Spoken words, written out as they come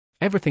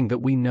everything that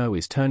we know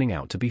is turning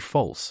out to be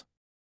false.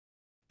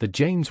 The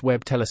James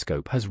Webb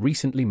Telescope has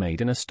recently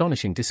made an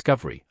astonishing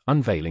discovery,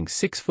 unveiling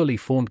 6 fully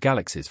formed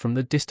galaxies from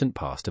the distant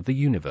past of the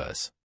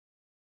universe.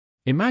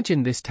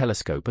 Imagine this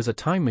telescope as a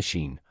time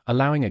machine,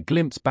 allowing a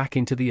glimpse back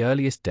into the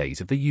earliest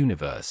days of the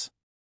universe.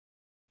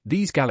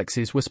 These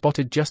galaxies were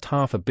spotted just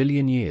 500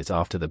 million years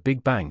after the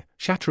Big Bang,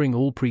 shattering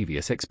all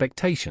previous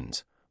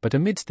expectations, but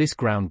amidst this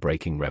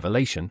groundbreaking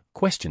revelation,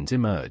 questions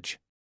emerge.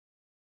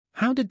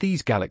 How did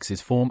these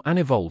galaxies form and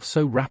evolve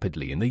so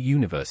rapidly in the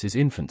universe's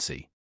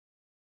infancy?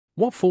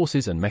 What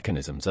forces and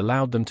mechanisms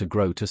allowed them to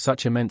grow to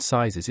such immense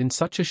sizes in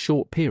such a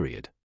short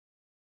period?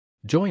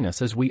 Join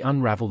us as we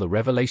unravel the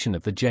revelation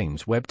of the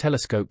James Webb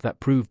Telescope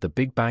that proved the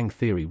Big Bang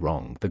theory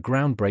wrong. The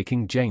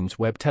groundbreaking James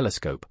Webb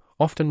Telescope,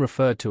 often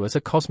referred to as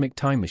a cosmic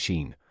time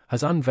machine,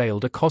 has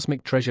unveiled a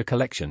cosmic treasure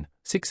collection,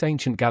 6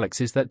 ancient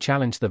galaxies that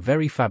challenge the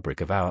very fabric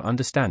of our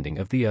understanding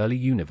of the early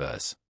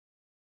universe.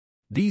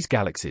 These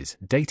galaxies,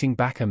 dating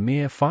back a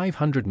mere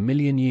 500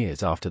 million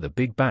years after the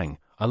Big Bang,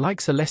 are like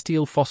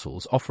celestial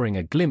fossils offering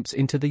a glimpse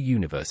into the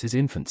universe's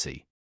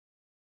infancy.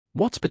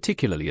 What's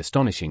particularly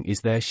astonishing is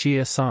their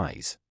sheer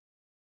size.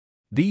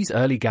 These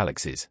early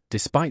galaxies,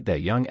 despite their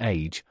young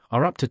age,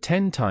 are up to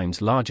 10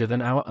 times larger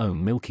than our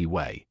own Milky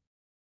Way.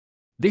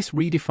 This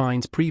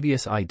redefines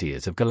previous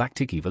ideas of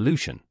galactic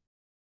evolution.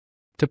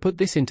 To put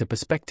this into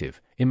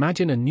perspective,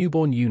 imagine a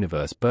newborn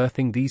universe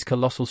birthing these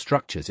colossal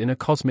structures in a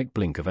cosmic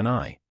blink of an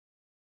eye.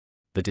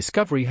 The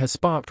discovery has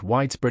sparked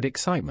widespread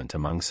excitement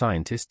among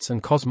scientists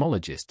and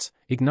cosmologists,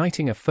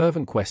 igniting a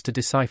fervent quest to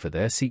decipher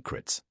their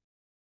secrets.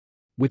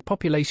 With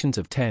populations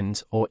of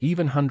tens or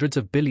even hundreds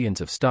of billions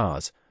of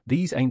stars,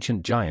 these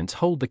ancient giants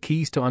hold the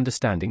keys to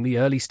understanding the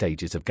early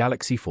stages of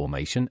galaxy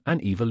formation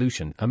and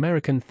evolution.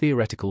 American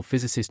theoretical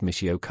physicist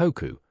Michio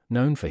Kaku,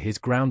 known for his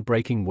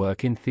groundbreaking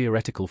work in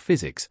theoretical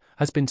physics,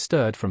 has been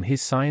stirred from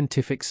his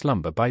scientific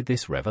slumber by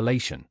this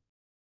revelation.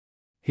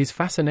 His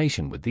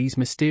fascination with these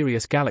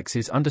mysterious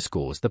galaxies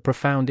underscores the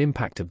profound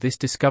impact of this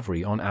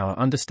discovery on our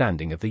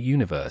understanding of the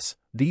universe.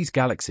 These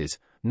galaxies,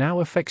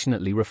 now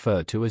affectionately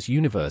referred to as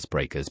universe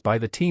breakers by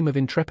the team of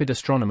intrepid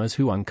astronomers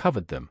who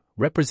uncovered them,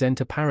 represent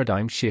a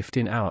paradigm shift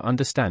in our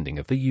understanding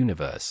of the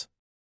universe.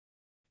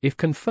 If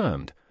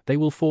confirmed, they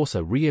will force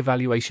a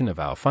re-evaluation of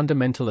our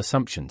fundamental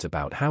assumptions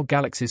about how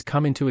galaxies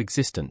come into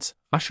existence,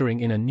 ushering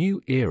in a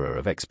new era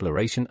of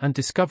exploration and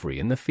discovery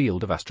in the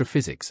field of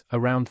astrophysics.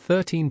 Around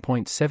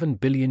 13.7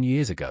 billion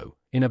years ago,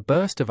 in a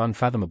burst of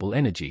unfathomable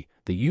energy,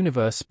 the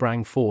universe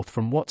sprang forth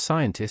from what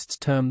scientists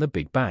term the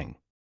Big Bang.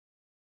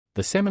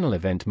 The seminal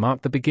event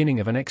marked the beginning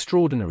of an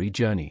extraordinary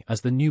journey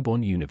as the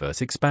newborn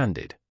universe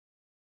expanded.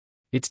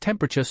 Its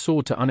temperature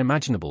soared to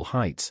unimaginable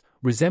heights,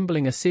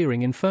 resembling a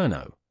searing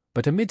inferno.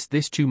 But amidst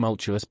this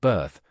tumultuous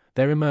birth,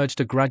 there emerged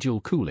a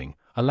gradual cooling,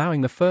 allowing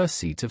the first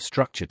seeds of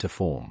structure to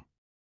form.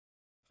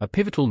 A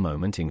pivotal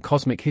moment in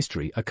cosmic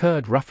history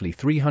occurred roughly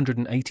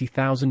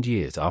 380,000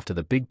 years after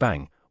the Big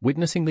Bang,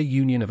 witnessing the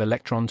union of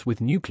electrons with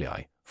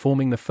nuclei,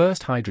 forming the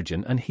first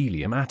hydrogen and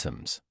helium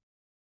atoms.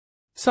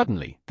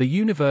 Suddenly, the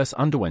universe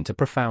underwent a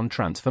profound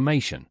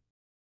transformation.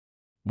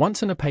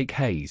 Once an opaque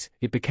haze,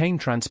 it became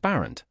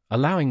transparent,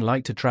 allowing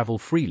light to travel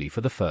freely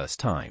for the first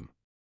time.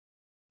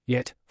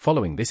 Yet,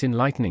 following this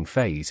enlightening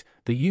phase,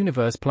 the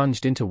universe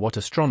plunged into what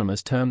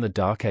astronomers term the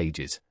Dark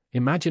Ages.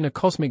 Imagine a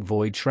cosmic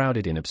void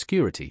shrouded in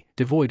obscurity,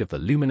 devoid of the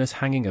luminous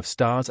hanging of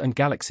stars and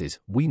galaxies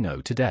we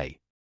know today.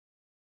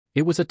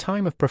 It was a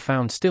time of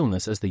profound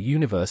stillness as the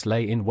universe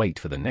lay in wait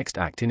for the next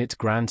act in its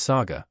grand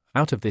saga.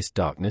 Out of this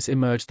darkness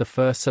emerged the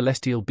first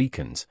celestial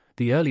beacons,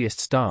 the earliest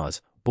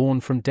stars, born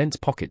from dense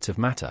pockets of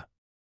matter.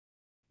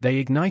 They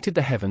ignited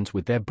the heavens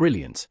with their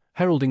brilliance,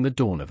 heralding the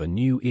dawn of a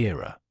new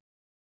era.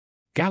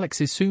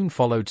 Galaxies soon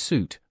followed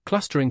suit,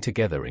 clustering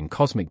together in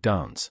cosmic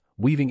dance,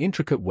 weaving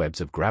intricate webs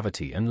of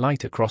gravity and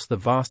light across the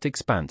vast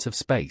expanse of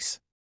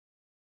space.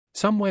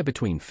 Somewhere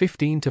between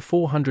 15 to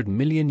 400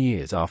 million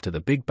years after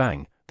the Big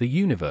Bang, the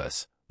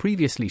universe,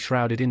 previously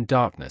shrouded in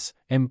darkness,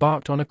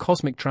 embarked on a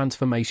cosmic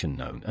transformation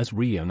known as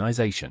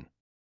reionization.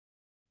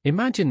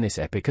 Imagine this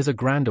epic as a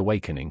grand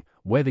awakening,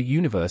 where the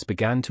universe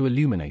began to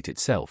illuminate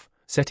itself,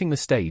 setting the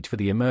stage for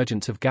the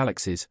emergence of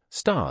galaxies,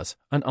 stars,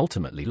 and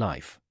ultimately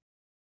life.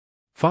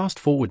 Fast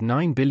forward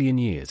 9 billion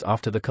years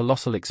after the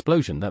colossal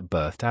explosion that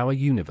birthed our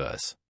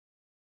universe.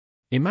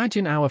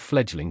 Imagine our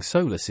fledgling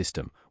solar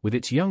system, with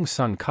its young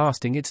sun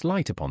casting its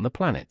light upon the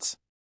planets.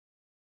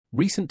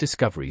 Recent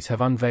discoveries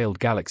have unveiled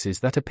galaxies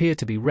that appear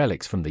to be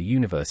relics from the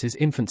universe's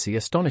infancy,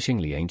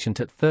 astonishingly ancient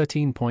at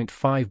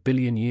 13.5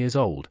 billion years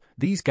old.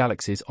 These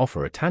galaxies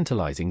offer a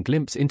tantalizing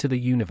glimpse into the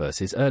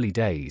universe's early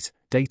days,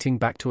 dating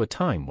back to a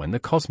time when the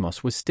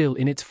cosmos was still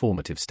in its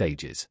formative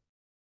stages.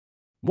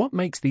 What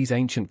makes these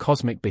ancient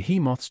cosmic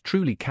behemoths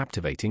truly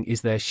captivating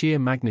is their sheer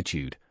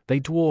magnitude. They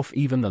dwarf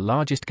even the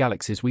largest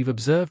galaxies we've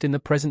observed in the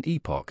present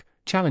epoch,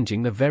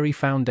 challenging the very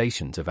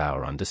foundations of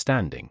our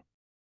understanding.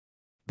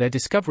 Their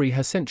discovery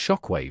has sent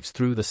shockwaves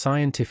through the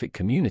scientific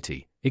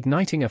community,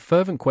 igniting a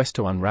fervent quest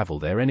to unravel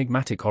their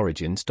enigmatic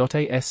origins.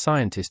 As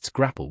scientists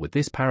grapple with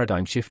this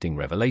paradigm-shifting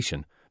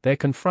revelation, they're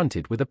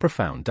confronted with a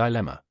profound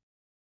dilemma.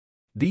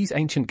 These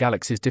ancient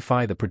galaxies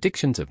defy the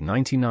predictions of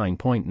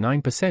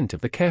 99.9%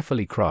 of the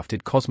carefully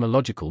crafted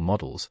cosmological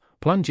models,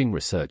 plunging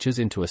researchers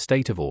into a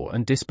state of awe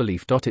and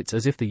disbelief. It's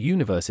as if the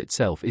universe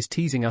itself is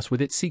teasing us with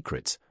its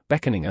secrets,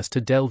 beckoning us to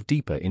delve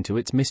deeper into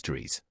its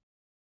mysteries.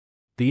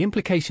 The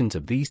implications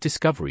of these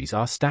discoveries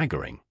are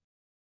staggering.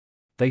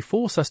 They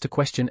force us to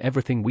question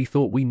everything we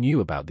thought we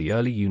knew about the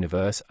early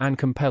universe and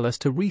compel us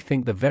to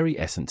rethink the very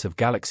essence of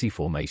galaxy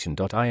formation.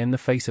 In the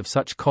face of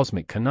such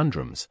cosmic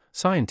conundrums,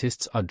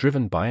 scientists are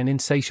driven by an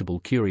insatiable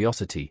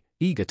curiosity,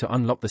 eager to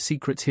unlock the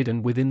secrets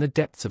hidden within the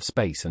depths of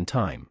space and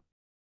time.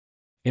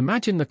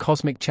 Imagine the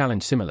cosmic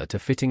challenge similar to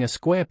fitting a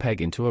square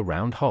peg into a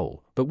round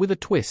hole, but with a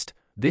twist.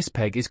 This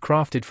peg is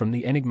crafted from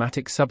the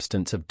enigmatic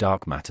substance of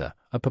dark matter,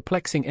 a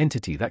perplexing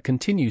entity that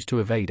continues to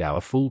evade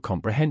our full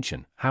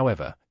comprehension.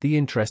 However, the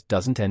interest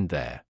doesn't end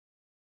there.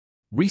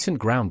 Recent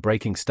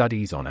groundbreaking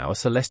studies on our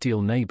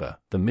celestial neighbor,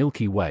 the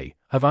Milky Way,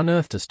 have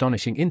unearthed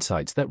astonishing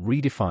insights that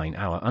redefine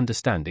our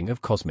understanding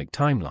of cosmic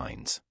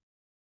timelines.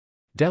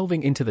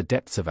 Delving into the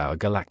depths of our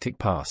galactic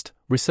past,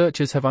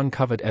 researchers have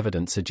uncovered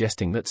evidence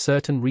suggesting that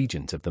certain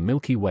regions of the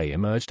Milky Way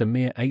emerged a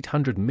mere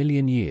 800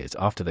 million years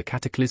after the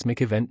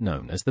cataclysmic event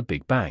known as the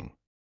Big Bang.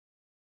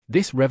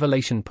 This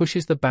revelation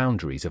pushes the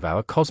boundaries of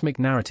our cosmic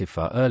narrative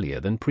far earlier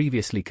than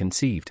previously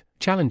conceived,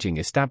 challenging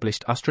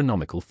established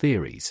astronomical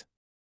theories.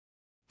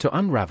 To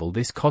unravel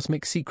this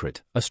cosmic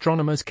secret,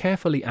 astronomers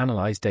carefully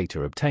analyze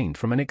data obtained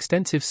from an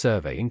extensive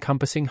survey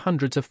encompassing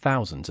hundreds of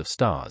thousands of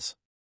stars.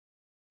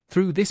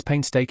 Through this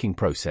painstaking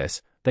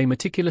process, they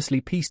meticulously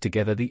piece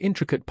together the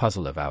intricate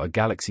puzzle of our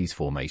galaxy's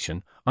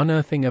formation,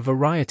 unearthing a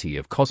variety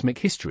of cosmic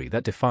history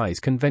that defies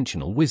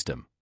conventional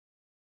wisdom.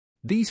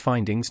 These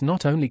findings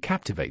not only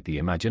captivate the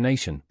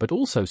imagination but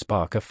also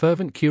spark a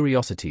fervent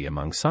curiosity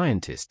among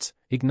scientists,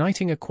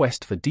 igniting a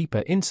quest for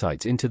deeper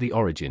insights into the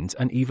origins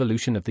and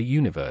evolution of the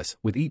universe.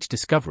 With each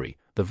discovery,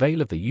 the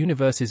veil of the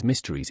universe's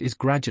mysteries is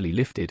gradually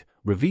lifted,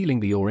 revealing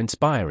the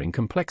awe-inspiring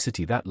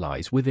complexity that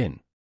lies within.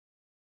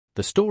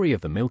 The story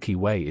of the Milky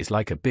Way is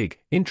like a big,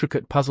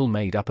 intricate puzzle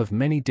made up of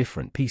many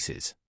different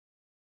pieces.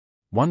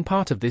 One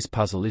part of this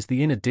puzzle is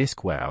the inner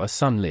disk where our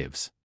Sun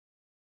lives.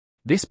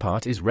 This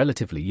part is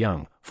relatively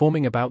young,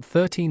 forming about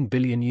 13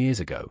 billion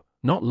years ago,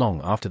 not long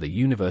after the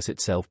universe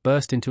itself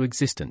burst into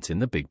existence in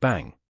the Big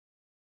Bang.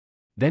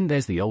 Then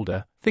there's the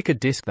older, thicker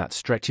disk that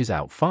stretches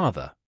out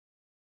farther.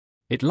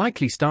 It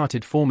likely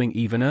started forming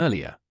even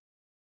earlier.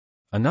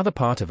 Another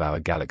part of our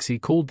galaxy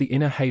called the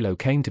inner halo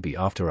came to be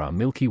after our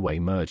Milky Way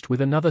merged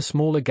with another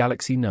smaller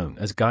galaxy known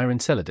as Gyron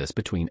Enceladus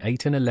between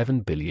 8 and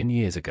 11 billion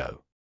years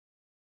ago.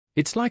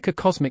 It's like a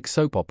cosmic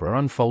soap opera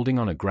unfolding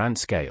on a grand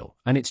scale,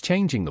 and it's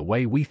changing the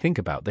way we think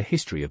about the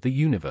history of the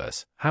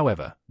universe.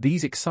 However,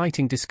 these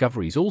exciting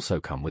discoveries also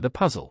come with a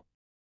puzzle.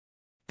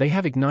 They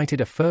have ignited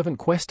a fervent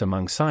quest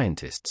among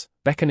scientists,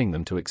 beckoning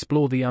them to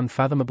explore the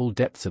unfathomable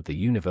depths of the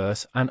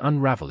universe and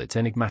unravel its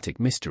enigmatic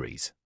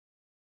mysteries.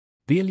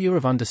 The allure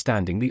of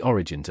understanding the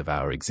origins of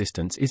our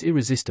existence is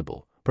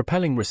irresistible,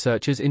 propelling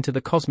researchers into the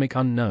cosmic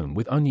unknown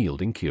with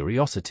unyielding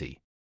curiosity.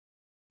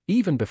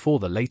 Even before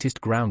the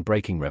latest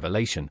groundbreaking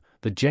revelation,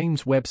 the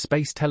James Webb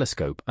Space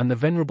Telescope and the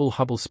venerable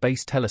Hubble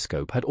Space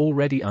Telescope had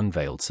already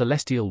unveiled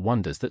celestial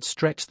wonders that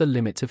stretch the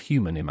limits of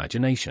human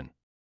imagination.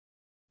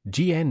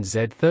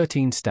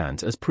 GNZ13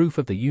 stands as proof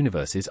of the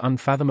universe's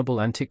unfathomable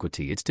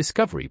antiquity. Its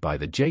discovery by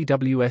the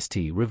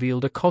JWST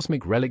revealed a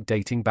cosmic relic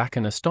dating back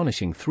an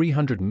astonishing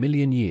 300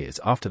 million years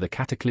after the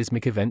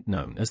cataclysmic event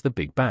known as the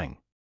Big Bang.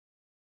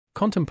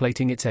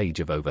 Contemplating its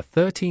age of over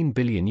 13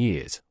 billion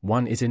years,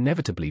 one is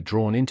inevitably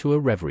drawn into a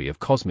reverie of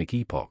cosmic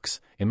epochs,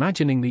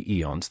 imagining the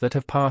eons that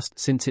have passed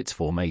since its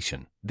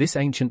formation. This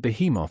ancient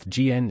behemoth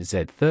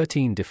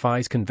GNZ13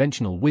 defies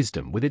conventional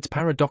wisdom with its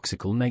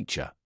paradoxical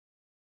nature.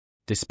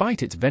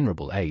 Despite its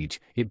venerable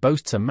age, it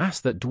boasts a mass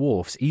that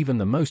dwarfs even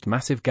the most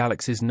massive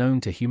galaxies known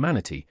to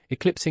humanity,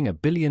 eclipsing 1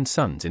 billion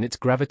suns in its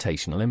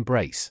gravitational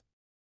embrace.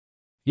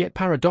 Yet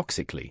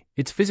paradoxically,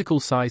 its physical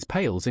size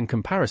pales in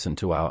comparison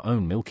to our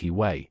own Milky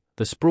Way,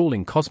 the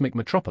sprawling cosmic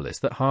metropolis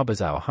that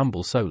harbors our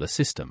humble solar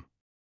system.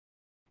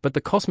 But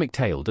the cosmic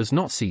tale does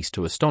not cease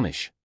to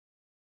astonish.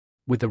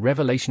 With the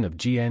revelation of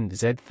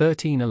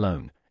GNZ13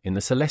 alone, in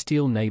the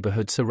celestial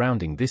neighborhood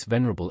surrounding this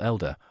venerable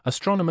elder,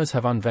 astronomers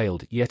have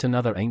unveiled yet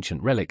another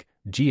ancient relic,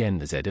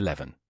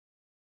 GNZ11.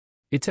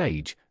 Its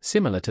age,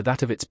 similar to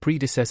that of its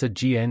predecessor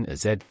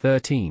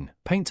GNZ13,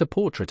 paints a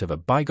portrait of a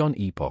bygone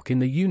epoch in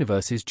the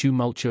universe's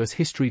tumultuous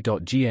history.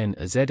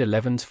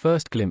 GNZ11's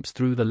first glimpse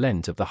through the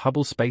lens of the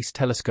Hubble Space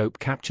Telescope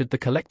captured the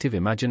collective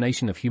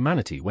imagination of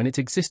humanity when its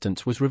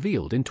existence was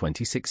revealed in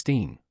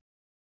 2016.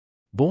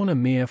 Born a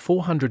mere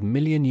 400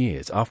 million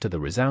years after the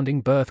resounding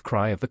birth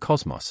cry of the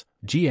cosmos,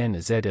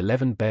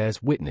 GNZ11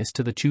 bears witness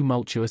to the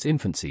tumultuous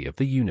infancy of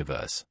the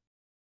universe.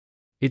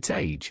 Its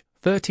age,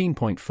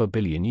 13.4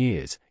 billion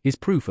years, is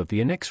proof of the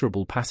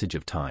inexorable passage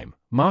of time,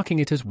 marking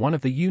it as one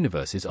of the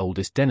universe's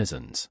oldest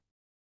denizens.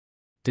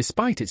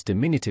 Despite its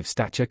diminutive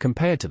stature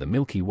compared to the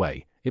Milky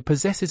Way, it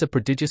possesses a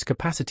prodigious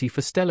capacity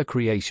for stellar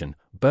creation,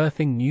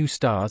 birthing new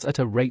stars at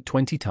a rate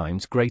 20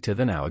 times greater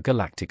than our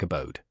galactic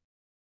abode.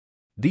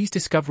 These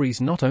discoveries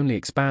not only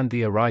expand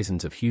the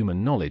horizons of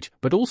human knowledge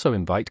but also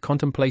invite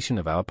contemplation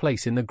of our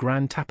place in the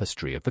grand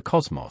tapestry of the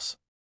cosmos.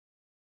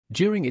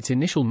 During its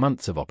initial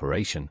months of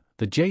operation,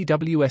 the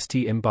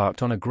JWST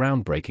embarked on a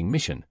groundbreaking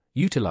mission,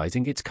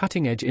 utilizing its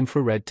cutting-edge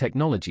infrared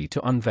technology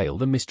to unveil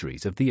the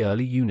mysteries of the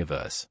early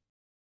universe.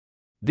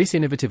 This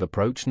innovative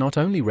approach not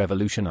only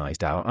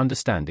revolutionized our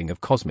understanding of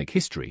cosmic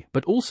history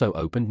but also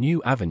opened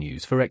new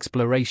avenues for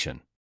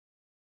exploration.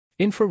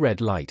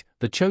 Infrared light,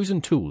 the chosen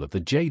tool of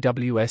the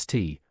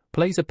JWST,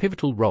 plays a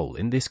pivotal role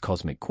in this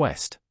cosmic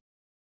quest.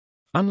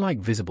 Unlike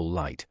visible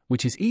light,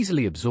 which is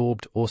easily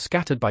absorbed or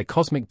scattered by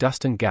cosmic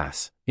dust and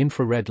gas,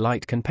 infrared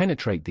light can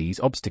penetrate these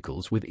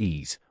obstacles with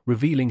ease,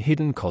 revealing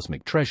hidden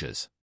cosmic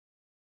treasures.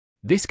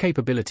 This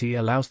capability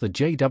allows the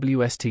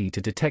JWST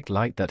to detect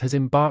light that has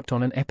embarked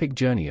on an epic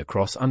journey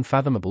across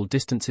unfathomable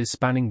distances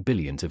spanning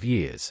billions of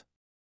years.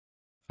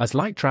 As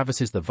light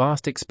traverses the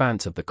vast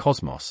expanse of the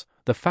cosmos,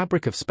 the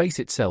fabric of space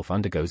itself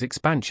undergoes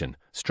expansion,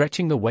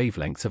 stretching the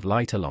wavelengths of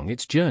light along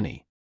its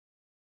journey.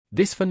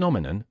 This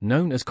phenomenon,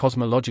 known as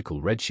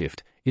cosmological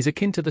redshift, is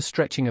akin to the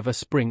stretching of a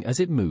spring as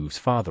it moves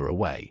farther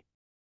away.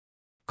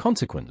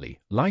 Consequently,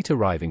 light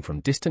arriving from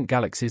distant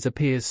galaxies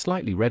appears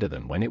slightly redder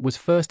than when it was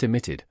first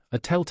emitted, a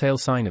telltale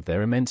sign of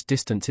their immense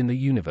distance in the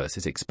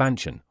universe's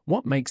expansion.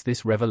 What makes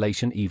this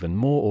revelation even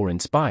more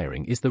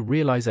awe-inspiring is the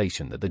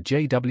realization that the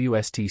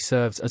JWST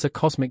serves as a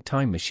cosmic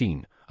time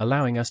machine,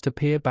 allowing us to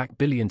peer back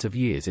billions of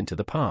years into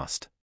the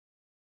past.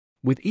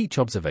 With each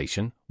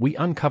observation, we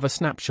uncover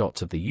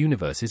snapshots of the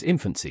universe's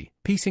infancy,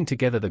 piecing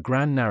together the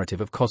grand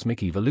narrative of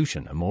cosmic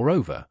evolution, and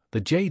moreover,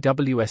 the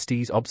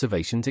JWST's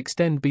observations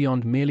extend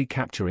beyond merely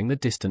capturing the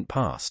distant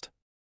past.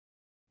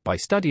 By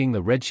studying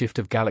the redshift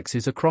of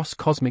galaxies across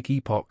cosmic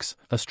epochs,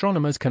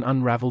 astronomers can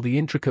unravel the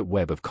intricate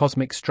web of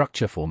cosmic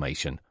structure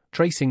formation,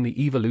 tracing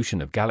the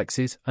evolution of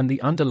galaxies and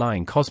the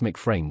underlying cosmic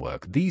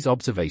framework. These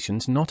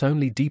observations not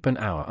only deepen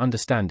our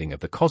understanding of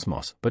the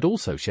cosmos but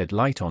also shed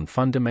light on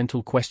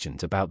fundamental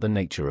questions about the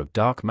nature of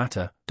dark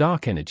matter,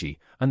 dark energy,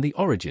 and the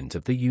origins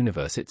of the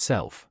universe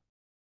itself.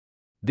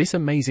 This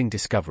amazing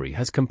discovery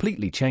has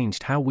completely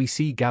changed how we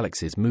see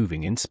galaxies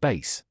moving in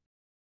space.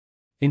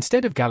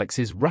 Instead of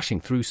galaxies rushing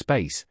through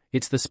space,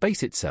 it's the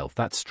space itself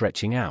that's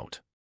stretching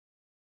out.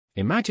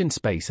 Imagine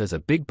space as a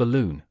big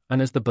balloon,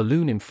 and as the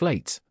balloon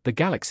inflates, the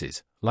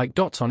galaxies, like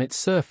dots on its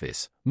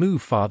surface,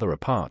 move farther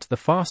apart. The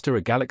faster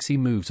a galaxy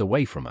moves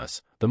away from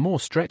us, the more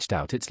stretched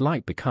out its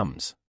light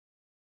becomes.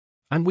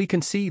 And we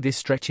can see this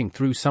stretching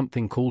through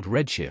something called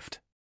redshift.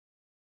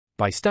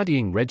 By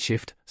studying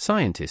redshift,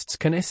 scientists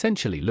can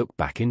essentially look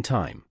back in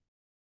time.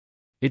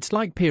 It's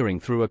like peering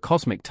through a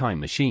cosmic time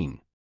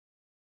machine.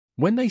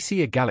 When they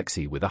see a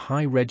galaxy with a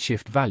high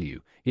redshift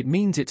value, it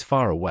means it's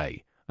far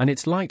away, and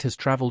its light has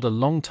traveled a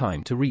long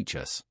time to reach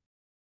us.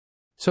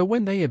 So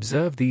when they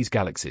observe these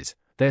galaxies,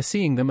 they're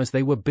seeing them as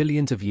they were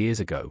billions of years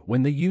ago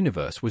when the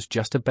universe was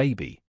just a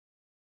baby.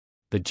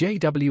 The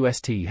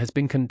JWST has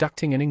been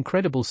conducting an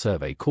incredible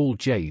survey called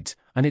JADES,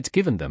 and it's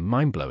given them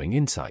mind-blowing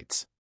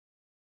insights.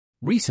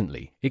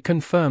 Recently, it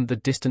confirmed the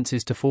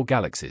distances to 4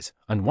 galaxies,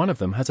 and one of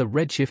them has a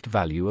redshift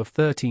value of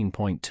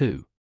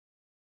 13.2.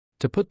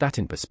 To put that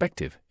in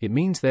perspective, it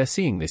means they're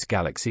seeing this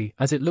galaxy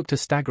as it looked a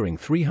staggering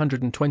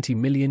 320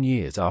 million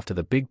years after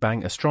the Big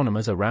Bang.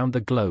 Astronomers around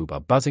the globe are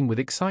buzzing with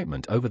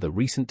excitement over the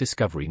recent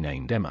discovery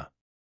named Emma.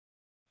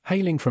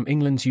 Hailing from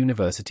England's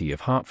University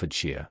of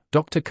Hertfordshire,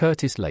 Dr.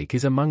 Curtis Lake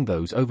is among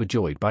those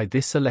overjoyed by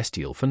this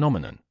celestial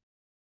phenomenon.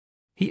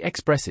 He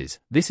expresses,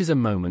 "This is a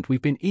moment we've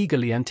been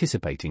eagerly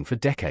anticipating for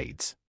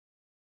decades."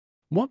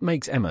 What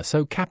makes Emma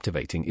so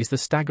captivating is the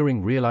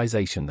staggering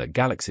realization that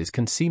galaxies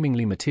can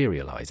seemingly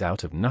materialize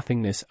out of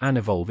nothingness and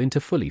evolve into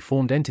fully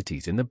formed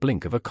entities in the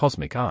blink of a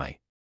cosmic eye.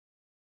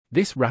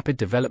 This rapid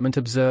development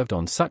observed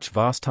on such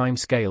vast time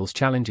scales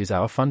challenges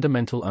our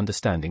fundamental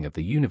understanding of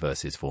the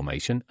universe's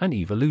formation and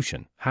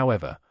evolution.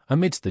 However,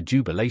 amidst the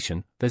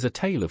jubilation, there's a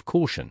tale of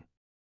caution.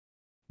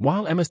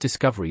 While Emma's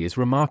discovery is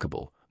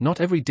remarkable,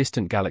 not every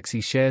distant galaxy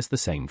shares the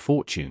same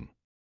fortune.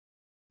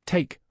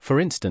 Take, for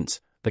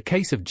instance, the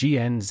case of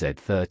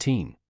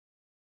GN-Z13.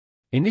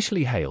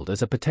 Initially hailed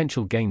as a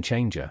potential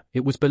game-changer,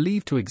 it was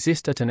believed to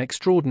exist at an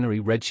extraordinary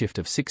redshift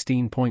of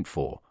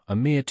 16.4, a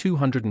mere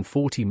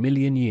 240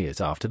 million years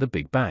after the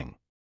Big Bang.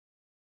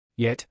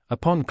 Yet,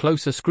 upon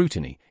closer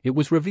scrutiny, it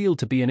was revealed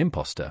to be an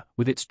imposter,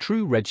 with its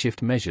true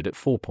redshift measured at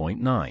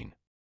 4.9.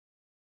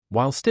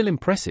 While still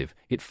impressive,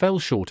 it fell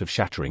short of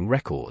shattering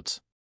records.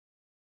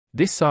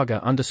 This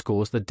saga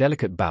underscores the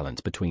delicate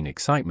balance between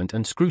excitement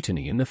and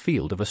scrutiny in the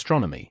field of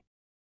astronomy.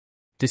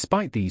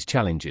 Despite these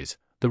challenges,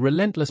 the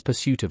relentless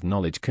pursuit of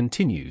knowledge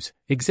continues,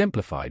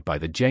 exemplified by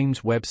the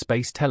James Webb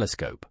Space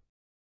Telescope.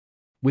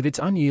 With its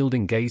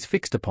unyielding gaze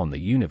fixed upon the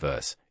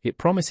universe, it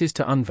promises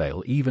to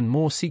unveil even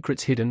more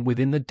secrets hidden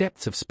within the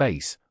depths of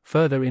space,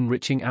 further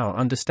enriching our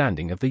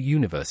understanding of the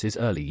universe's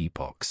early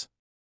epochs.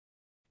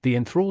 The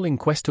enthralling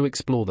quest to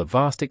explore the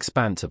vast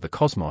expanse of the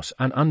cosmos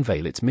and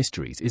unveil its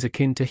mysteries is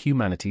akin to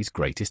humanity's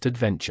greatest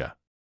adventure.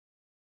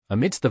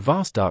 Amidst the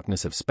vast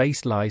darkness of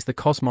space lies the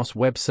Cosmos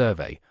Web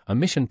Survey, a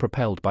mission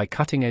propelled by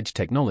cutting-edge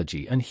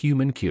technology and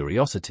human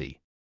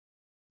curiosity.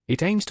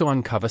 It aims to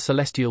uncover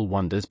celestial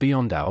wonders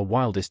beyond our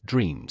wildest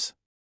dreams.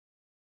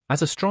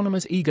 As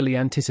astronomers eagerly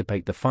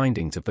anticipate the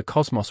findings of the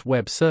Cosmos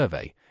Web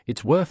Survey,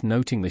 it's worth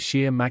noting the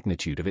sheer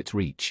magnitude of its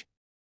reach.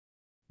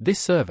 This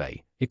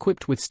survey,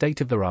 equipped with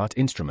state-of-the-art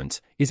instruments,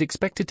 is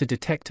expected to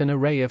detect an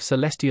array of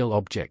celestial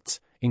objects,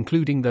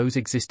 including those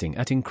existing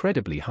at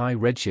incredibly high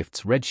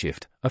redshifts.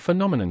 Redshift, a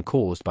phenomenon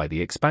caused by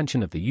the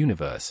expansion of the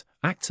universe,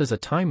 acts as a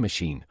time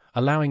machine,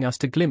 allowing us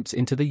to glimpse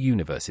into the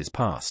universe's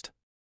past.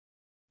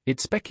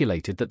 It's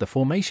speculated that the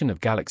formation of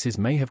galaxies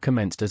may have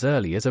commenced as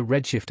early as a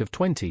redshift of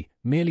 20,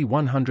 merely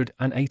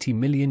 180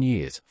 million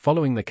years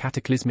following the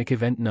cataclysmic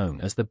event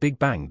known as the Big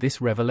Bang. This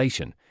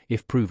revelation,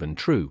 if proven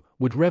true,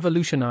 would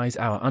revolutionize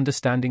our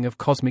understanding of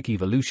cosmic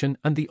evolution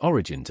and the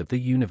origins of the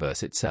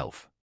universe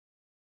itself.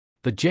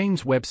 The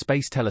James Webb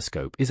Space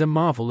Telescope is a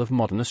marvel of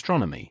modern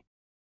astronomy.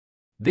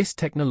 This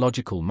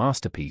technological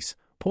masterpiece,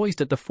 poised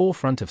at the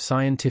forefront of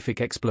scientific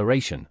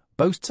exploration,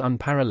 boasts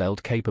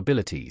unparalleled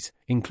capabilities,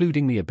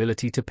 including the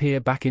ability to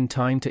peer back in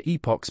time to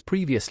epochs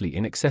previously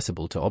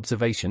inaccessible to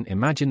observation.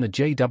 Imagine the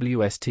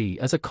JWST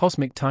as a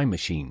cosmic time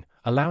machine,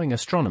 allowing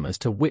astronomers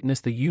to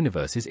witness the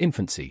universe's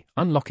infancy,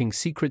 unlocking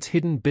secrets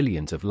hidden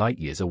billions of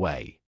light-years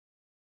away.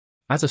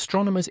 As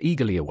astronomers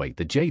eagerly await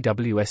the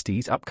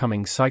JWST's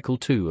upcoming Cycle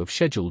 2 of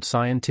scheduled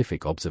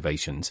scientific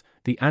observations,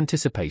 the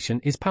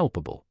anticipation is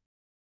palpable.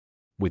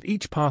 With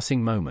each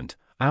passing moment,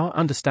 our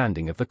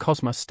understanding of the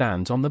cosmos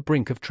stands on the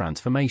brink of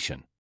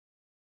transformation.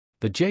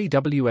 The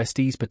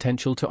JWST's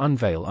potential to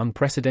unveil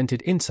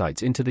unprecedented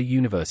insights into the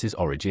universe's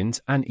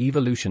origins and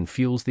evolution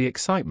fuels the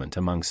excitement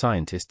among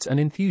scientists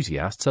and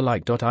enthusiasts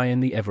alike. In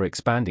the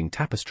ever-expanding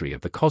tapestry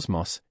of the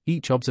cosmos,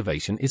 each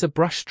observation is a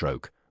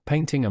brushstroke,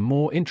 painting a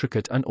more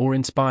intricate and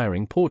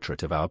awe-inspiring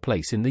portrait of our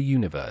place in the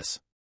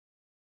universe.